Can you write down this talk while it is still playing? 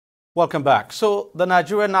Welcome back. So the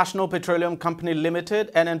Nigeria National Petroleum Company Limited,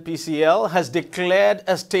 NNPCL, has declared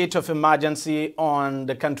a state of emergency on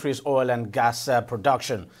the country's oil and gas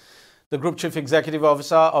production. The Group Chief Executive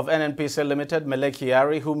Officer of NNPCL Limited, Mele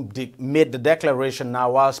Kyari, who made the declaration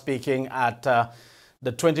now while speaking at the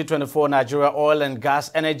 2024 Nigeria Oil and Gas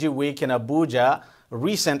Energy Week in Abuja,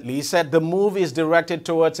 recently said the move is directed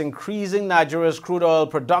towards increasing Nigeria's crude oil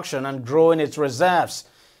production and growing its reserves.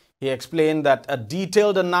 He explained that a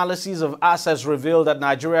detailed analysis of assets revealed that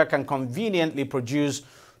Nigeria can conveniently produce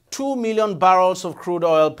 2 million barrels of crude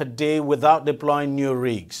oil per day without deploying new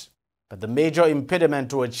rigs. But the major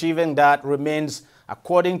impediment to achieving that remains,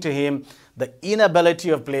 according to him, the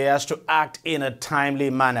inability of players to act in a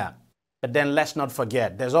timely manner. But then let's not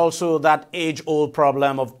forget, there's also that age-old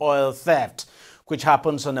problem of oil theft, which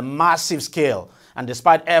happens on a massive scale. And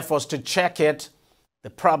despite efforts to check it,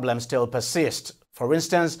 the problem still persists. For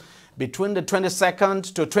instance, between the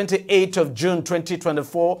 22nd to 28th of June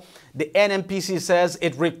 2024, the NNPC says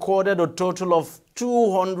it recorded a total of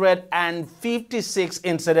 256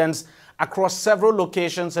 incidents across several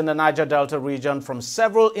locations in the Niger Delta region from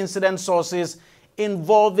several incident sources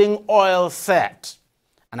involving oil theft.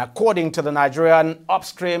 And according to the Nigerian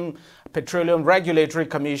Upstream Petroleum Regulatory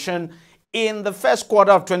Commission, in the first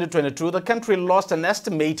quarter of 2022, the country lost an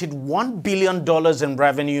estimated $1 billion in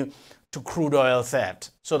revenue to crude oil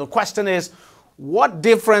theft. So the question is, what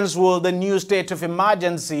difference will the new state of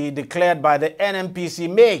emergency declared by the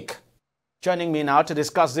NNPC make? Joining me now to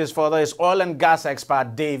discuss this further is oil and gas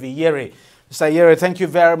expert DEJI360. Mr. Yeri, thank you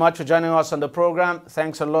very much for joining us on the program.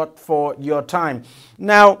 Thanks a lot for your time.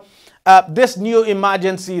 Now, this new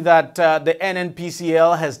emergency that the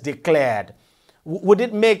NNPCL has declared, would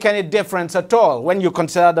it make any difference at all when you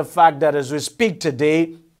consider the fact that as we speak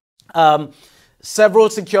today, several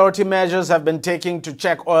security measures have been taken to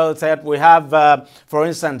check oil theft? We have, for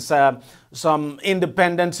instance, some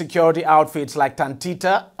independent security outfits like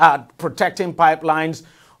Tantita protecting pipelines.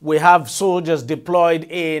 We have soldiers deployed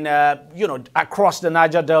in, across the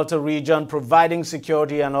Niger Delta region, providing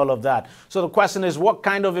security and all of that. So the question is, what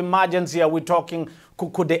kind of emergency are we talking?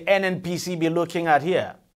 Could the NNPC be looking at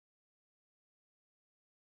here?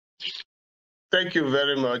 Thank you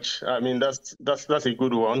very much. I mean, that's a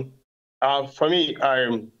good one. For me,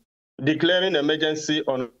 I'm declaring emergency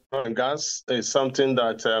on oil and gas is something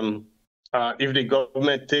that if the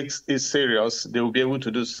government takes it serious, they will be able to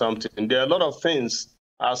do something. There are a lot of things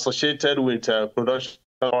associated with production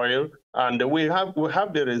of oil, and we have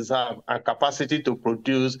the reserve and capacity to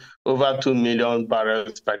produce over 2 million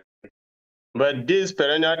barrels per day. But this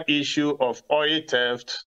perennial issue of oil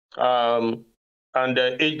theft and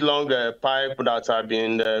the age-long pipe that have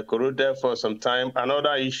been corroded for some time, and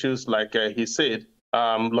other issues like he said,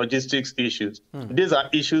 logistics issues. These are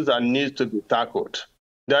issues that need to be tackled.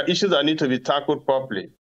 There are issues that need to be tackled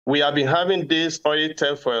properly. We have been having this oil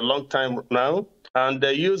theft for a long time now, and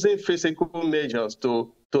they're using physical measures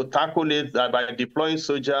to tackle it by deploying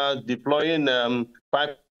soldiers, deploying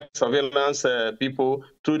pipe surveillance people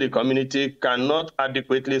through the community cannot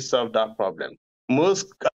adequately solve that problem.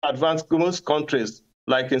 Most countries,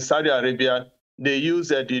 like in Saudi Arabia, they use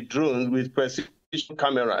the drones with precision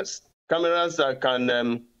cameras that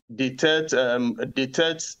can detect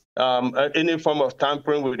any form of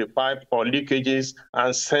tampering with the pipe or leakages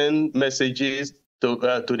and send messages to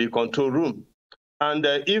the control room. And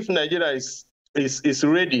if Nigeria is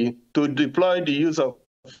ready to deploy the use of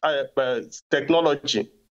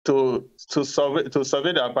technology to survey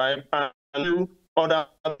the pipe and do other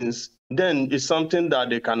things, then it's something that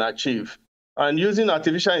they can achieve. And using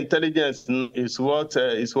artificial intelligence is what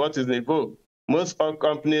is in vogue. Most oil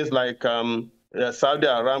companies like Saudi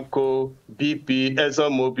Aramco, BP,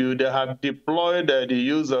 ExxonMobil, they have deployed the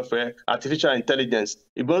use of artificial intelligence,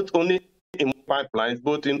 not only in pipelines,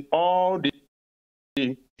 but in all the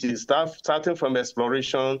stuff, starting from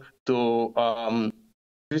exploration to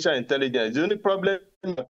artificial intelligence. The only problem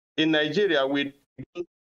in Nigeria, we don't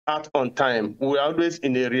act on time. We're always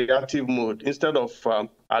in a reactive mode instead of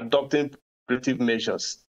adopting preventive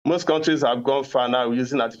measures. Most countries have gone far now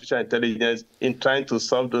using artificial intelligence in trying to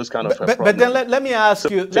solve those kind of problems. But then let me ask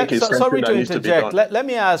you, sorry to interject, let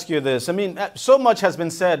me ask you this. I mean, so much has been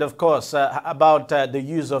said, of course, about the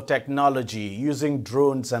use of technology, using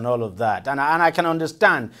drones and all of that. And I can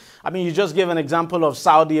understand. I mean, you just gave an example of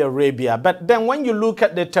Saudi Arabia. But then when you look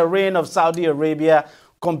at the terrain of Saudi Arabia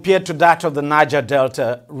compared to that of the Niger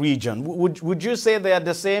Delta region, would you say they are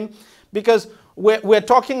the same? Because we're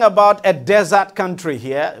talking about a desert country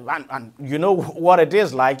here, and you know what it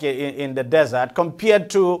is like in the desert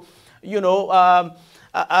compared to,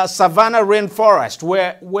 a savanna rainforest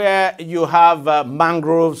where you have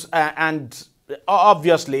mangroves and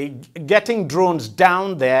obviously getting drones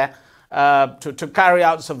down there to carry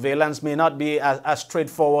out surveillance may not be as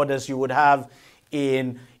straightforward as you would have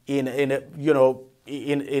in a, you know,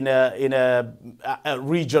 in a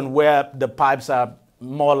region where the pipes are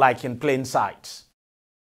more like in plain sight.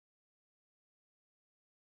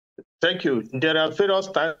 Thank you. There are various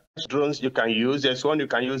types of drones you can use. There's one you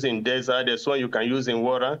can use in desert. There's one you can use in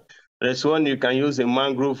water. There's one you can use in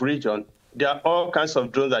mangrove region. There are all kinds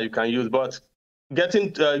of drones that you can use, but using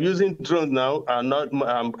drones now are not.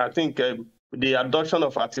 I think the adoption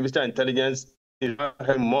of artificial intelligence is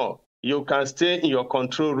more. You can stay in your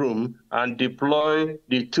control room and deploy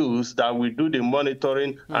the tools that will do the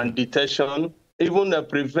monitoring and detection, even the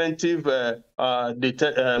preventive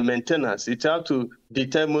maintenance. It has to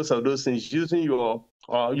detect most of those things using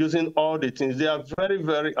using all the things. They are very,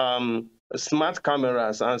 very smart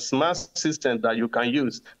cameras and smart systems that you can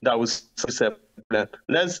use that will solve a problem.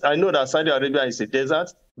 I know that Saudi Arabia is a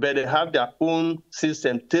desert, but they have their own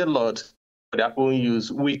system tailored for their own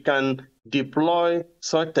use. We can deploy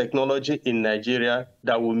such technology in Nigeria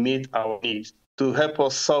that will meet our needs to help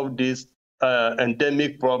us solve this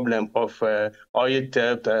endemic problem of oil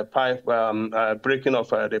theft, pipe breaking of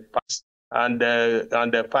the pipes, and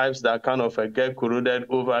the pipes that kind of get corroded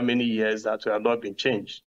over many years that have not been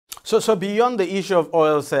changed. So beyond the issue of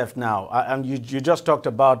oil theft now, and you just talked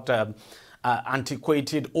about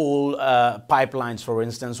antiquated old pipelines, for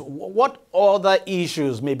instance. What other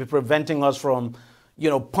issues may be preventing us from, you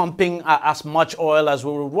know, pumping as much oil as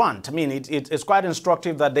we would want? I mean, it's quite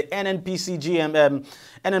instructive that the NNPC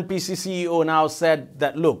CEO now said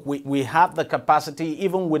that, look, we have the capacity,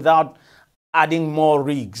 even without adding more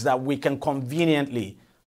rigs, that we can conveniently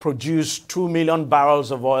produce 2 million barrels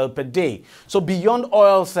of oil per day. So beyond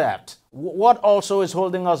oil theft, what also is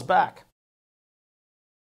holding us back?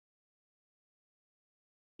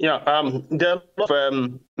 Yeah, there are a lot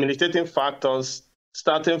of militating factors,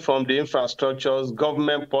 starting from the infrastructures,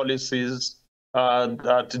 government policies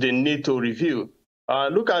that they need to review.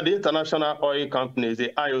 Look at the international oil companies,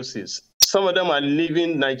 the IOCs. Some of them are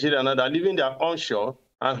leaving Nigeria now, they're leaving their onshore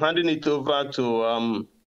and handing it over to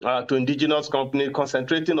indigenous companies,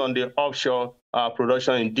 concentrating on the offshore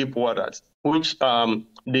production in deep waters, which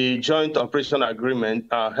the joint operation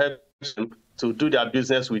agreement helps them to do their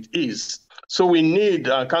business with ease. So we need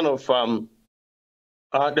there are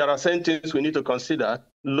certain things we need to consider.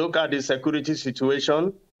 Look at the security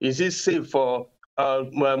situation. Is it safe for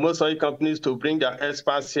most oil companies to bring their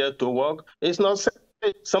experts here to work? It's not safe.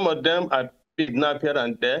 Some of them are kidnapped here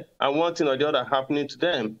and there, and one thing or the other happening to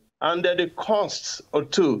them. And the costs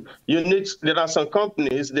too. There are some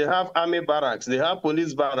companies, they have army barracks, they have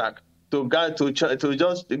police barracks to guard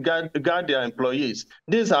their employees.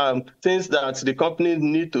 These are things that the companies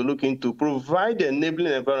need to look into, provide the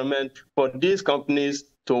enabling environment for these companies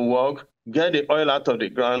to work, get the oil out of the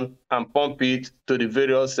ground and pump it to the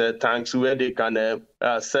various tanks where they can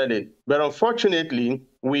sell it. But unfortunately,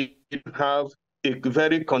 we have a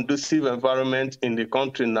very conducive environment in the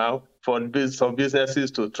country now for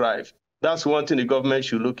businesses to thrive. That's one thing the government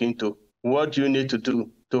should look into. What do you need to do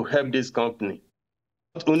to help this company?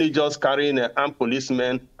 Not only just carrying armed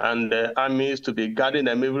policemen and armies to be guarding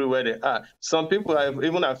them everywhere they are. Some people are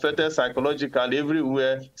even affected psychologically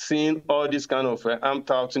everywhere, seeing all these kind of armed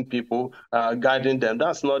thousand people guarding them.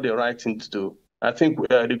 That's not the right thing to do. I think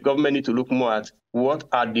the government need to look more at what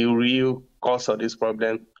are the real cause of this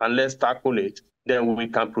problem, and let's tackle it. Then we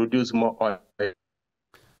can produce more oil.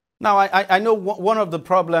 Now, I know one of the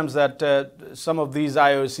problems that some of these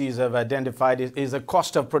IOCs have identified is the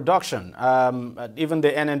cost of production. Even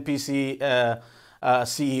the NNPC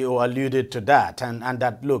CEO alluded to that, and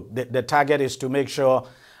that, look, the target is to make sure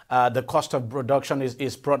the cost of production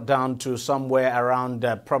is brought down to somewhere around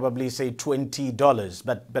probably, say, $20.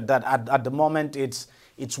 But that at the moment, it's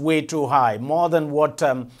way too high, more than what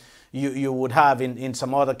you would have in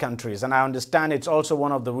some other countries. And I understand it's also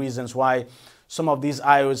one of the reasons why some of these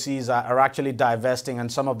IOCs are actually divesting, and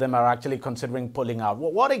some of them are actually considering pulling out.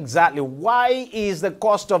 What exactly, why is the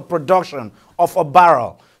cost of production of a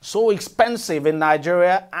barrel so expensive in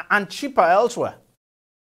Nigeria and cheaper elsewhere?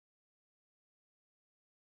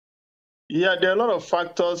 Yeah, there are a lot of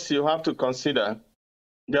factors you have to consider.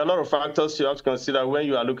 There are a lot of factors you have to consider when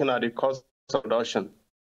you are looking at the cost of production.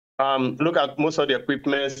 Look at most of the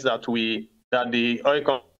equipment that the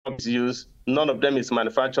oil companies use. None of them is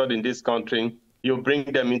manufactured in this country. You bring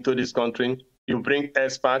them into this country, you bring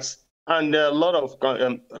experts, and there are a lot of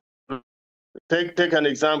take an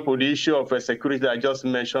example, the issue of security I just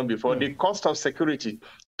mentioned before. The cost of security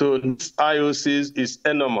to IOCs is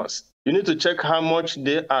enormous. You need to check how much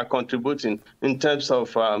they are contributing in terms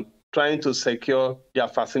of trying to secure their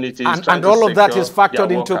facilities. And all of that is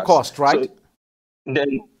factored into cost, right? So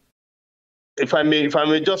then, if I may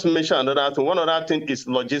just mention another thing. One other thing is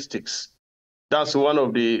logistics. That's one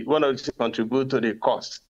of the contribute to the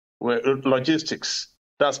cost. Logistics.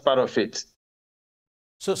 That's part of it.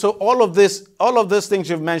 So all of these things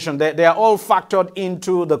you've mentioned, they are all factored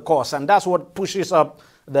into the cost, and that's what pushes up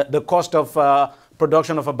the cost of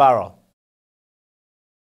production of a barrel.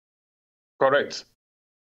 Correct.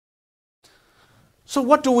 So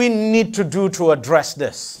what do we need to do to address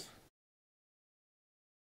this?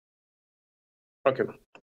 Okay.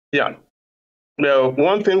 Yeah. Well,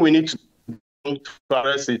 one thing we need to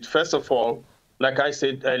address it, first of all, like I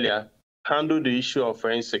said earlier, handle the issue of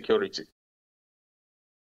insecurity.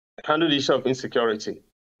 Handle the issue of insecurity.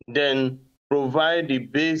 Then provide the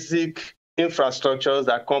basic infrastructures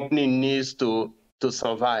that company needs to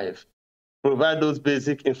survive. Provide those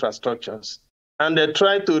basic infrastructures. And they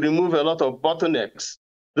try to remove a lot of bottlenecks.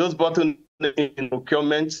 Those bottlenecks in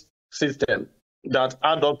procurement system that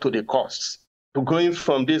add up to the costs. Going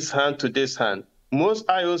from this hand to this hand. Most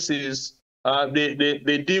IOCs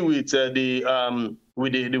they deal with the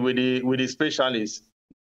specialists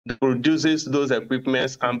that produces those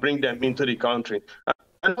equipments and bring them into the country.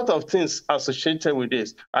 A lot of things associated with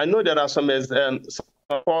this. I know there are some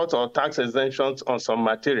support or tax exemptions on some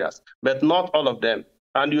materials, but not all of them.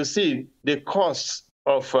 And you see the costs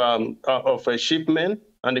of a shipment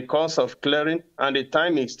and the cost of clearing and the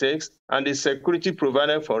time it takes and the security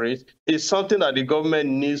provided for it is something that the government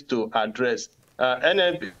needs to address.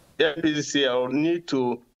 NNPC will need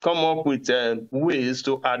to come up with ways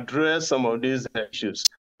to address some of these issues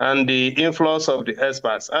and the influence of the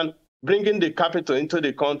experts and bringing the capital into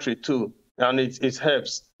the country too. And it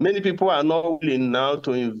helps. Many people are not willing now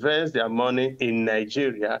to invest their money in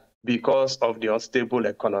Nigeria because of the unstable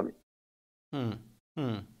economy. Oh,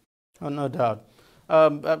 no doubt.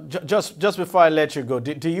 Just before I let you go,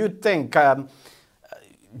 do you think,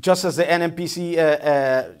 just as the NNPC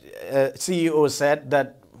CEO said,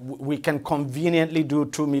 that we can conveniently do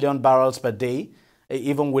 2 million barrels per day,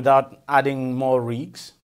 even without adding more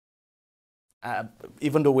rigs,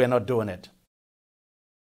 even though we're not doing it?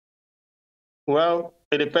 Well,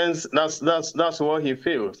 it depends. That's what he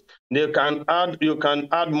feels. You can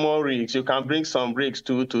add more rigs. You can bring some rigs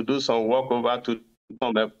to do some work over to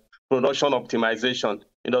production optimization.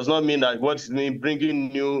 It does not mean that what it means bringing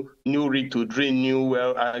new rig to drill new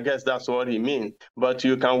well. I guess that's what he means. But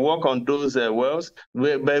you can work on those wells.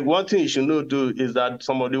 But one thing you should not do is that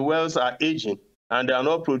some of the wells are aging and they are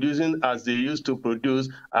not producing as they used to produce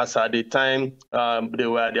as at the time they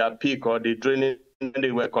were at their peak or the drilling when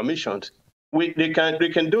they were commissioned. They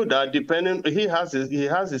can do that depending. He has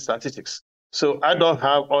his statistics. So I don't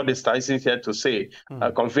have all the statistics here to say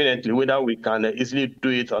conveniently whether we can easily do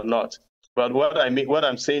it or not. But what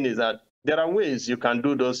I'm saying is that there are ways you can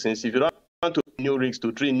do those things. If you don't want to do new rigs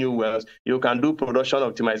to drill new wells, you can do production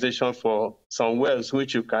optimization for some wells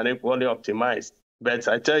which you can only optimize. But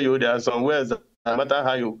I tell you, there are some wells that no matter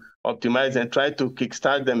how you optimize and try to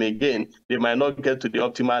kickstart them again, they might not get to the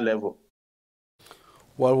optimal level.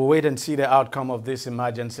 Well, we'll wait and see the outcome of this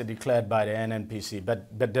emergency declared by the NNPC.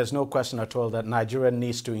 But there's no question at all that Nigeria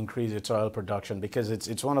needs to increase its oil production because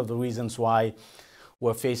it's one of the reasons why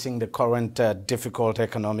we're facing the current difficult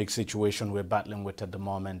economic situation we're battling with at the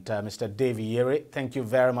moment. Mr. DEJI360, thank you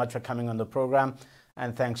very much for coming on the program,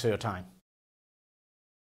 and thanks for your time.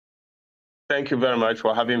 Thank you very much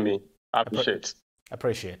for having me. I appreciate it.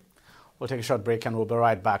 Appreciate it. We'll take a short break and we'll be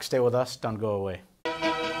right back. Stay with us. Don't go away.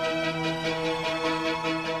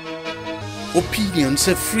 Opinions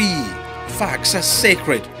are free, facts are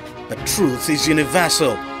sacred, but truth is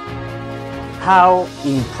universal. How,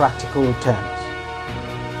 in practical terms,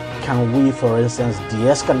 can we, for instance,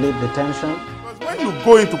 de-escalate the tension? Because when you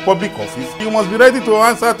go into public office, you must be ready to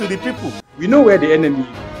answer to the people. We know where the enemy is.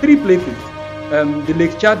 3 places. The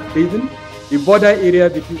Lake Chad Basin, the border area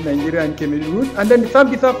between Nigeria and Cameroon, and then the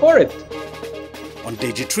Sambisa Forest. On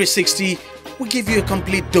DEJI360, we give you a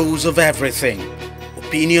complete dose of everything.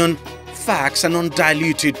 Opinion, facts and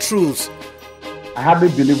undiluted truth. I hardly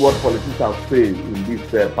believe what politicians say in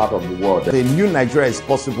this part of the world. A new Nigeria is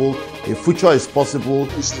possible, a future is possible.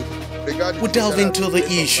 We delve into the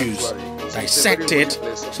issues, dissect it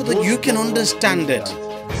so that you can understand it,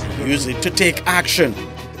 use it to take action.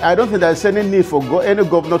 I don't think there's any need for any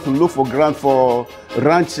governor to look for grant for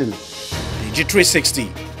ranching.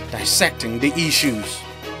 DEJI360, dissecting the issues.